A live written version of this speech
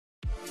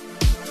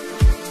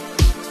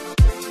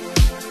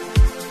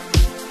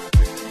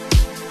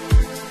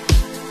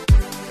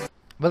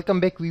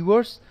Welcome back,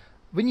 viewers.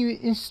 When you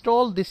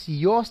install this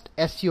Yoast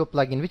SEO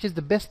plugin, which is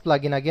the best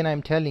plugin, again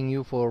I'm telling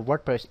you, for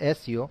WordPress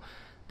SEO,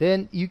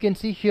 then you can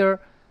see here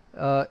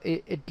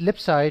at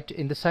left side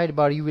in the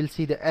sidebar you will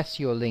see the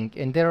SEO link,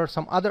 and there are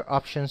some other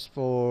options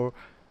for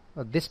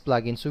this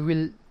plugin. So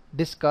we'll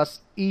discuss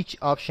each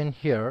option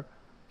here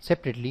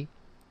separately.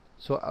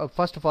 So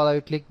first of all, I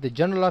will click the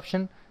general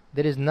option.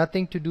 There is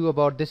nothing to do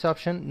about this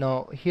option.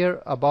 Now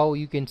here above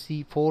you can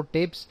see 4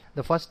 tabs.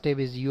 The first tab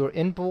is your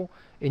info.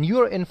 In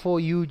your info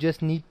you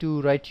just need to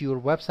write your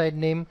website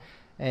name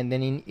and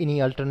then in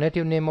any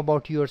alternative name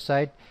about your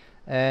site,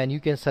 and you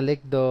can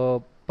select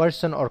the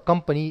person or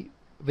company,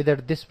 whether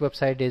this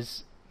website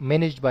is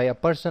managed by a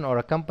person or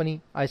a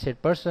company. I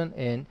said person,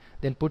 and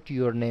then put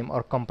your name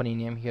or company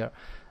name here,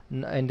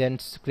 and then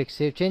click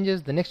Save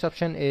Changes. The next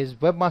option is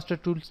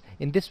Webmaster Tools.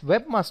 In this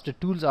Webmaster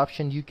Tools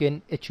option you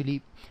can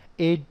actually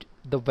add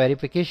the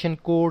verification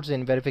codes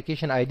and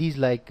verification IDs,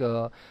 like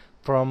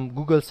from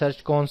Google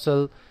Search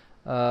Console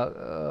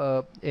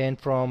and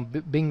from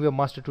Bing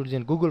Webmaster Tools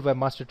and Google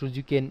Webmaster Tools.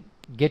 You can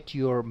get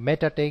your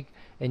meta tag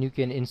and you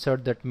can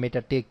insert that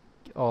meta tag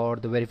or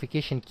the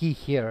verification key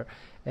here,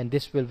 and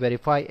this will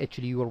verify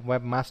actually your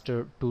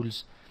Webmaster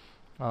Tools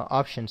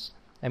options.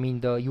 I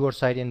mean your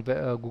site in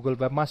Google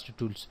Webmaster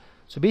Tools.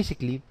 So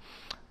basically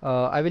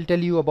I will tell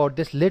you about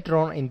this later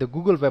on in the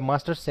Google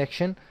Webmaster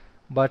section.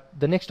 But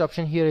the next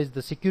option here is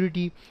the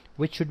security,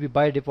 which should be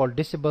by default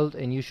disabled,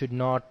 and you should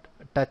not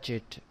touch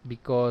it,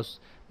 because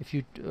if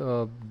you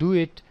do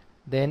it,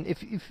 then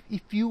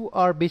if you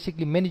are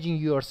basically managing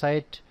your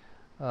site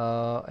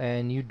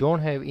and you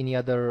don't have any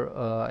other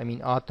I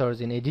mean authors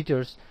and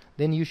editors,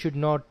 then you should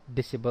not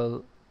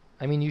disable.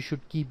 I mean you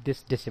should keep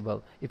this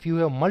disabled. If you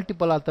have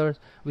multiple authors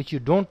which you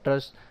don't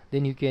trust,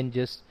 then you can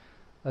just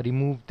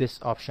remove this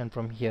option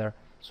from here.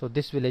 So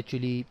this will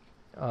actually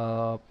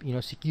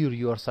secure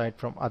your site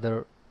from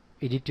other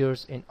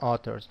editors and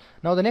authors.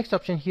 Now the next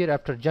option here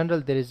after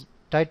general, there is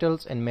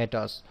titles and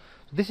metas.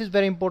 So this is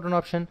very important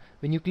option.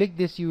 When you click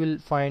this, you will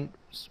find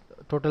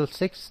total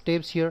 6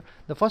 tabs here.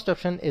 The first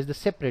option is the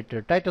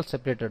separator, title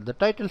separator. The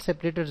title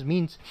separators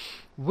means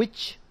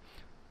which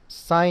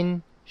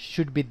sign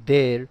should be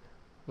there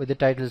with the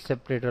title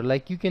separator,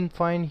 like you can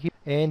find here.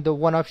 And the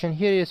one option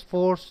here is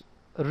force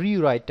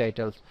rewrite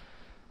titles.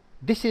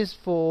 This is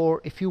for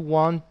if you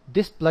want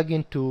this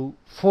plugin to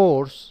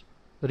force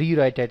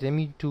rewrite titles, I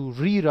mean to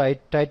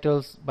rewrite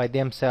titles by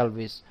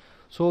themselves.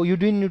 So you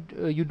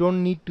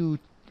don't need to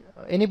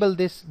enable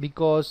this,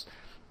 because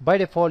by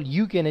default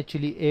you can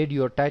actually add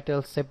your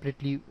titles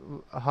separately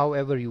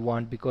however you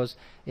want, because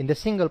in the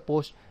single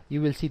post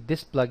you will see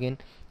this plugin,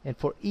 and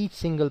for each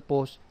single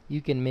post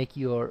you can make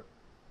your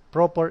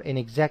proper and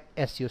exact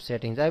SEO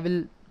settings. I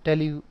will tell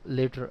you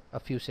later, a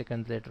few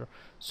seconds later.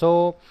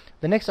 So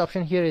the next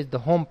option here is the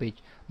home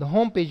page. The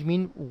home page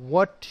means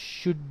what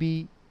should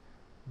be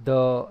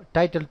the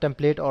title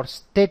template or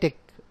static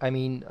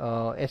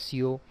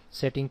SEO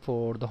setting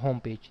for the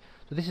home page.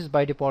 So this is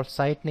by default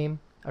site name.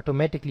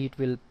 Automatically it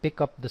will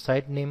pick up the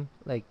site name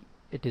like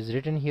it is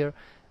written here,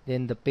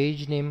 then the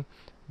page name,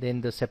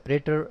 then the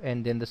separator,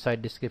 and then the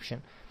site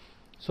description.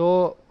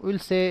 So we'll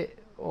say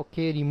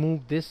okay,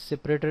 remove this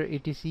separator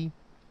etc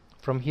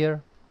from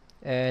here,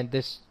 and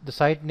the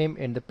site name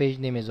and the page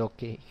name is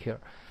okay here.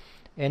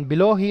 And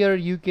below here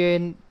you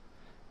can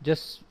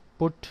just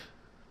put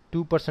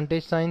 2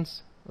 percentage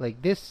signs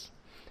like this,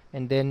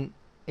 and then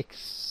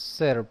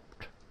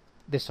excerpt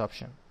this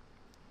option.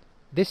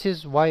 This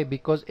is why,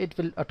 because it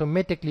will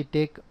automatically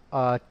take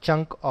a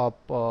chunk of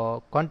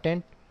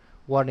content.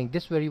 Warning: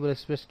 this variable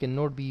express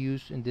cannot be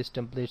used in this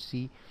template.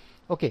 See.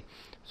 Okay,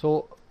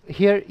 so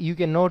here you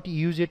cannot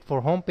use it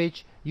for home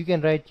page. You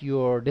can write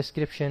your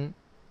description,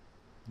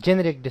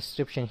 generic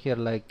description here,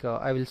 like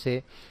I will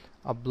say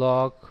a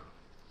blog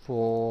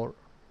for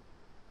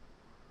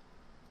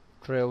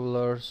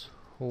travelers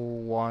who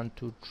want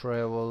to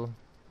travel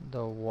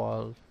the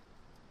world,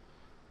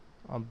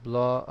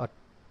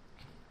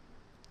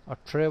 a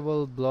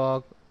travel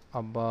blog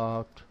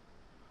about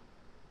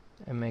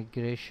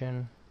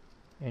immigration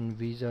and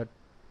visa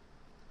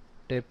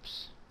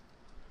tips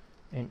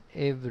and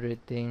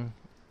everything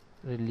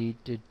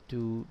related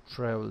to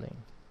traveling.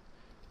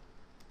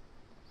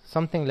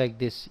 Something like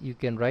this you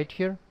can write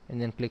here, and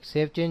then click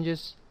Save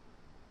Changes.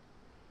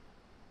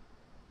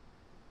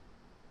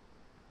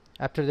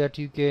 After that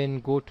you can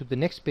go to the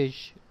next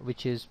page,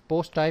 which is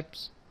post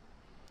types.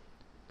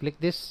 Click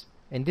this,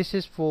 and this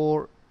is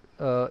for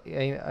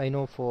I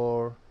know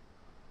for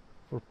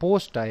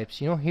post types.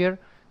 Here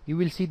you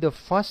will see the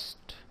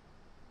first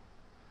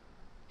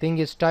thing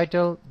is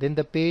title, then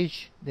the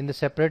page, then the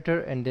separator,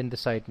 and then the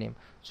site name.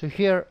 So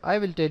here I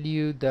will tell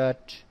you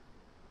that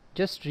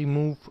just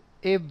remove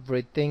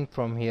everything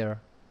from here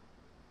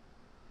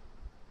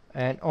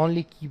and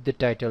only keep the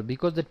title,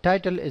 because the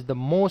title is the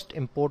most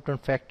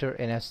important factor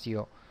in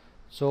SEO.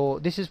 So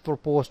this is for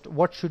post,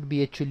 what should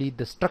be actually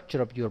the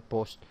structure of your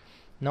post.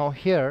 Now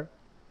here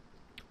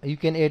you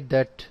can add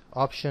that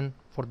option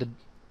for the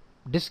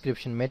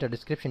description, meta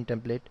description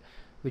template,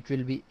 which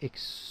will be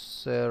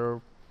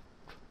excerpt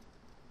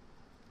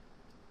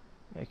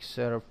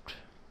excerpt.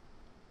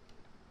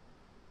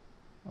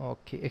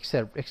 Okay,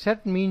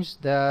 excerpt means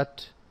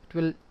that it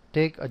will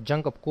take a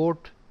chunk of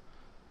code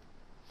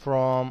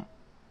from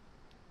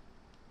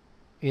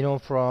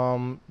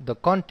from the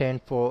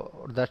content for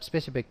that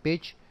specific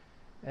page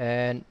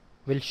and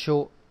will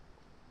show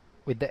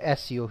with the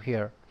SEO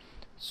here.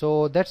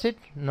 So that's it.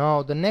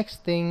 Now the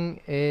next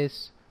thing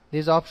is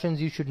these options.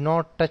 You should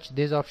not touch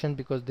these options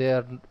because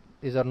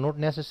these are not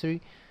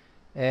necessary.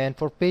 And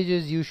for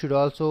pages you should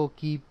also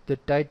keep the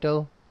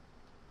title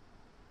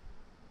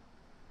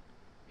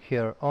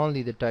here,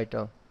 only the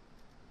title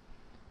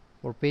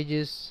for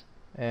pages.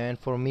 And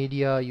for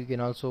media you can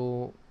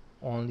also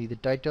only the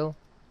title,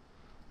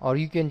 or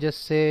you can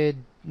just say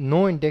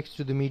no index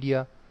to the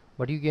media,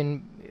 but you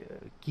can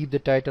keep the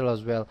title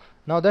as well.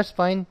 Now that's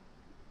fine.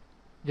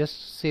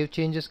 Just save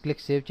changes, click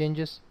save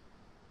changes.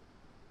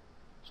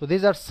 So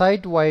these are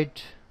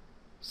site-wide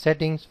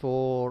settings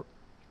for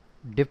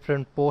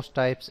different post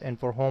types and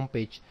for home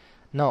page.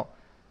 Now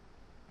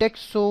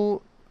text,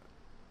 so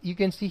you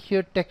can see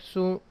here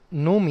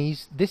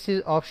taxonomies. This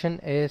is option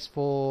is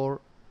for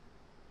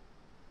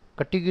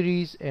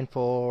categories and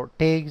for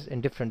tags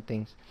and different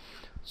things.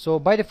 So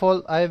by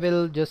default I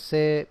will just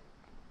say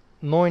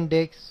no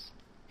index,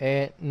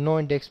 and no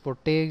index for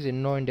tags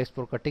and no index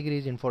for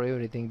categories and for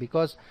everything,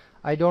 because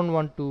I don't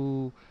want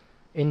to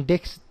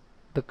index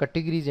the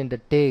categories and the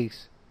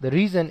tags. The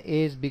reason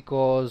is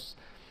because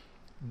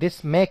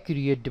this may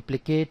create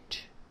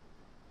duplicate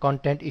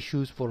content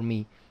issues for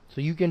me. So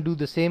you can do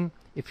the same.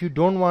 If you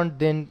don't want,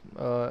 then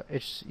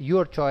it's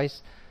your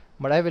choice,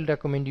 but I will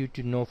recommend you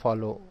to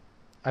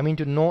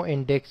to no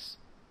index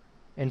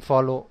and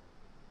follow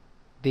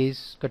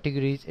these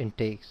categories and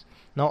tags.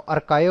 Now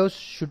archives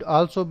should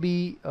also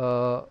be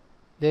there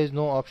is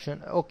no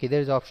option. Okay,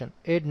 there is option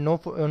add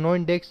no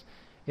index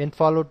and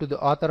follow to the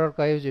author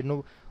archives.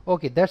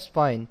 Okay, that's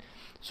fine.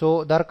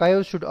 So the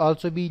archives should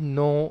also be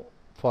no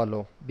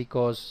follow,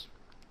 because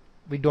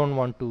we don't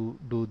want to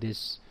do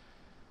this.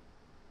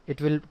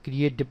 It will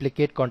create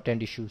duplicate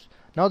content issues.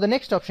 Now the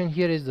next option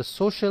here is the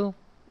social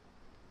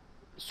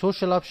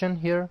option.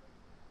 Here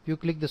if you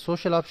click the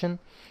social option,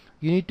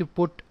 you need to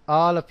put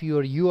all of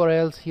your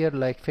URLs here,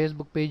 like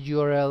Facebook page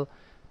URL,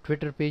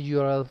 Twitter page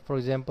URL. For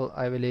example,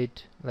 I will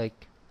add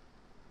like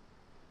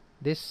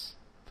this,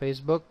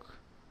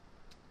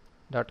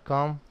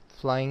 facebook.com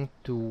flying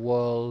to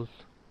world.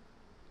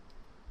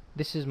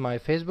 This is my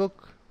Facebook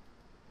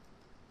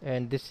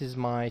and this is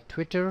my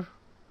Twitter.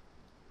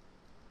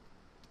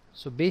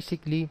 So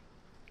basically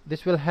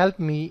this will help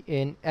me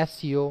in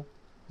SEO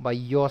by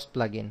Yoast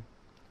plugin.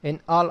 And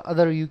all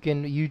other you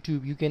can add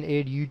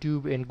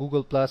YouTube and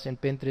Google Plus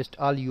and Pinterest,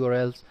 all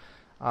URLs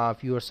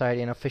of your site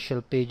and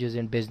official pages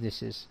and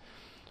businesses.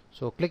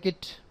 So click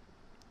it.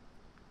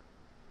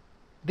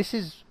 This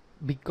is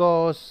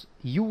because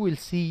you will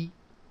see,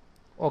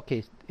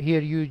 okay,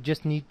 here you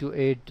just need to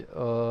add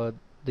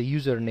the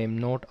username,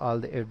 not all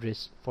the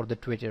address for the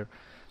Twitter.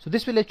 So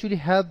this will actually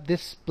help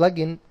this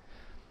plugin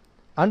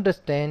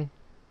understand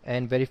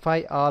and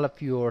verify all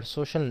of your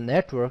social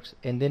networks,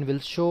 and then will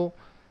show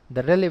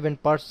the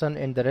relevant person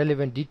and the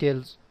relevant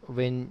details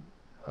when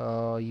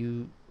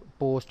you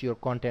post your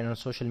content on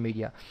social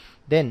media.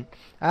 Then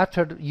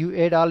after you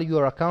add all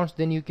your accounts,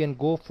 then you can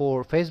go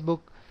for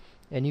Facebook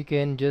and you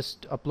can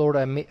just upload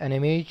an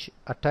image,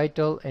 a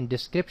title and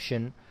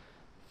description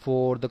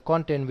for the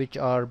content which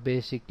are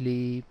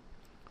basically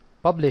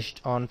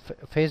published on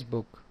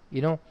Facebook.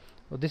 So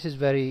this is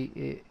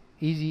very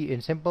easy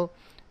and simple.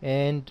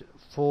 And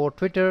for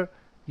Twitter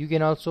you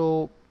can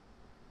also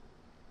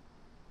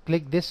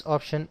click this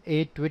option,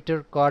 add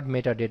Twitter card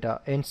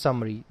metadata and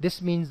summary.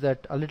 This means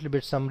that a little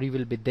bit summary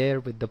will be there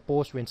with the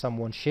post when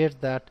someone shares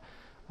that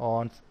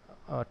on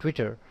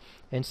Twitter.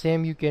 And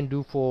same you can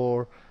do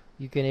for,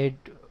 you can add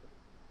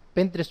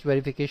Pinterest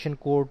verification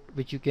code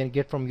which you can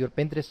get from your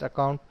Pinterest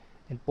account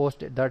and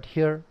post that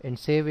here and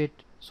save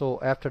it. So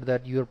after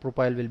that your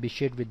profile will be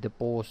shared with the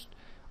post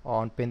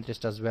on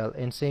Pinterest as well.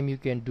 And same you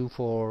can do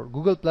for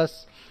Google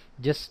Plus.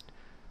 Just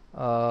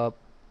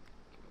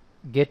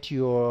get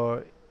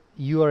your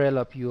URL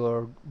of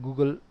your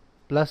Google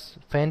Plus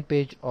fan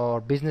page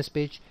or business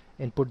page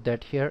and put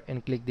that here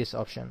and click this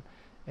option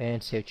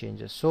and save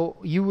changes. So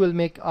you will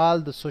make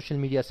all the social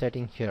media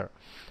setting here.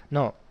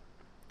 Now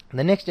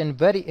the next and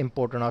very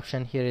important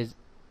option here is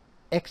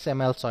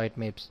XML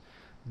sitemaps.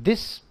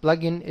 This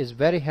plugin is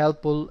very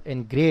helpful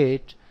and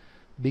great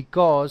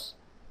because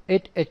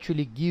it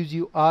actually gives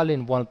you all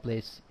in one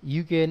place.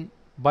 You can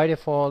by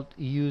default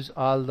use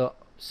all the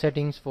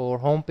settings for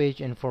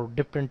homepage and for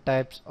different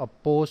types of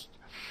posts,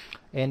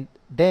 and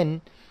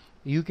then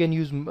you can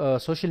use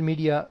social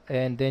media,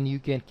 and then you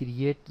can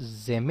create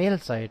XML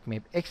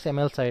sitemap.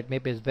 XML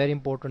sitemap is very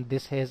important.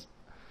 This has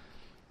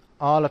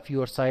all of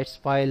your sites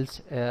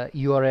files,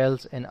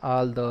 URLs and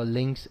all the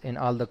links and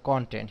all the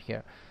content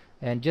here.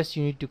 And just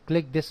you need to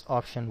click this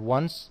option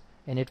once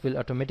and it will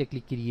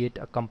automatically create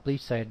a complete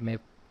sitemap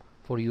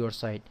for your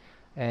site.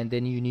 And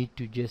then you need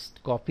to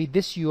just copy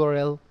this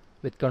URL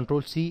with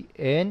Control C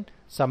and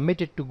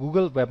submit it to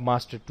Google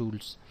Webmaster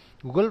Tools.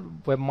 Google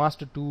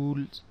Webmaster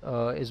Tools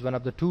is one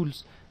of the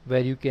tools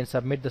where you can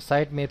submit the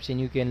sitemaps and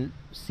you can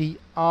see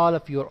all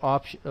of your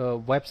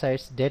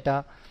websites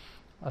data,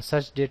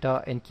 search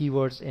data and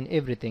keywords and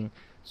everything.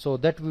 So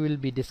that we will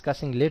be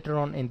discussing later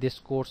on in this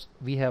course.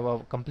 We have a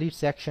complete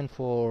section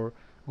for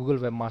Google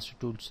Webmaster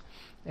Tools,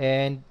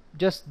 and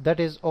just that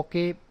is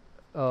okay.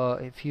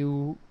 If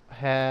you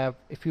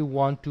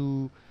want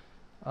to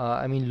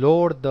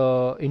lower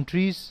the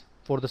entries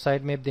for the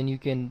sitemap, then you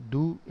can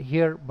do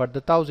here, but the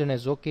 1000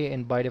 is okay,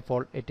 and by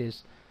default it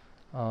is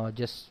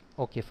just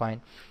okay,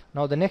 fine.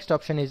 Now the next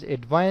option is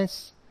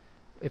advanced.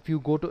 If you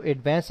go to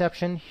advanced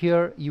option,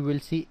 here you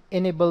will see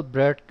enable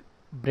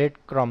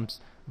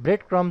breadcrumbs.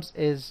 Breadcrumbs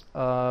is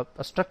a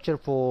structure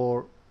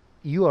for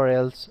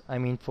URLs,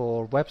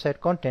 for website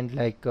content,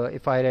 like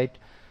if I write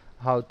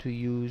how to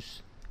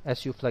use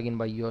SEO plugin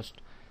by Yoast.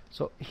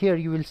 So here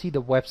you will see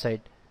the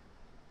website,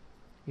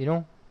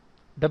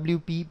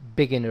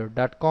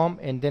 wpbeginner.com,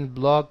 and then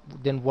blog,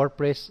 then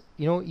WordPress.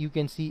 You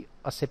can see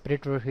a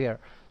separator here.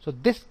 So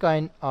this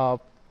kind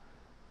of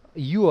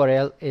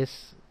URL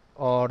is,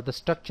 or the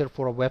structure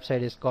for a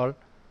website is called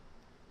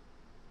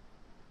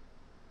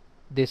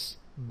this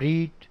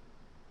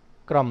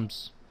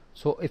breadcrumbs.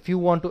 So if you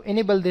want to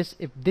enable this,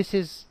 if this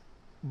is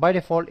by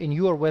default in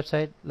your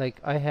website, like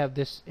I have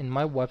this in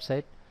my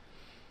website,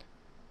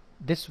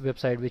 this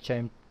website which I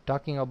am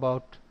talking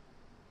about,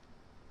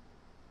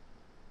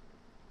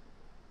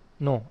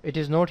 no, it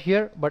is not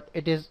here, but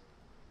it is,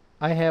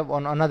 I have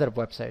on another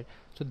website.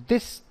 So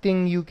this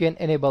thing you can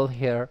enable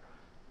here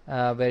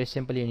very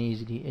simply and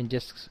easily, and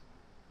just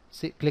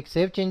click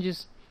save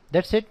changes.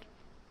 That's it.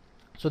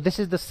 So this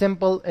is the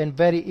simple and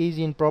very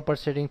easy and proper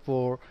setting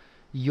for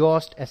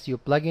Yoast SEO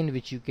plugin,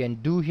 which you can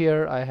do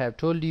here. I have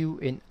told you,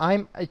 and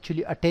I'm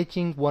actually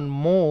attaching one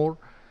more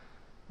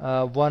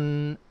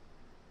one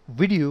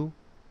video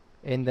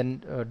in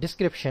the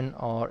description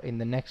or in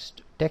the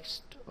next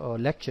text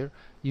lecture.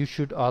 You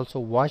should also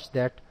watch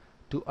that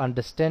to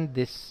understand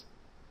this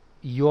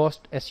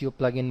Yoast SEO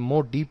plugin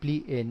more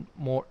deeply and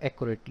more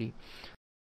accurately.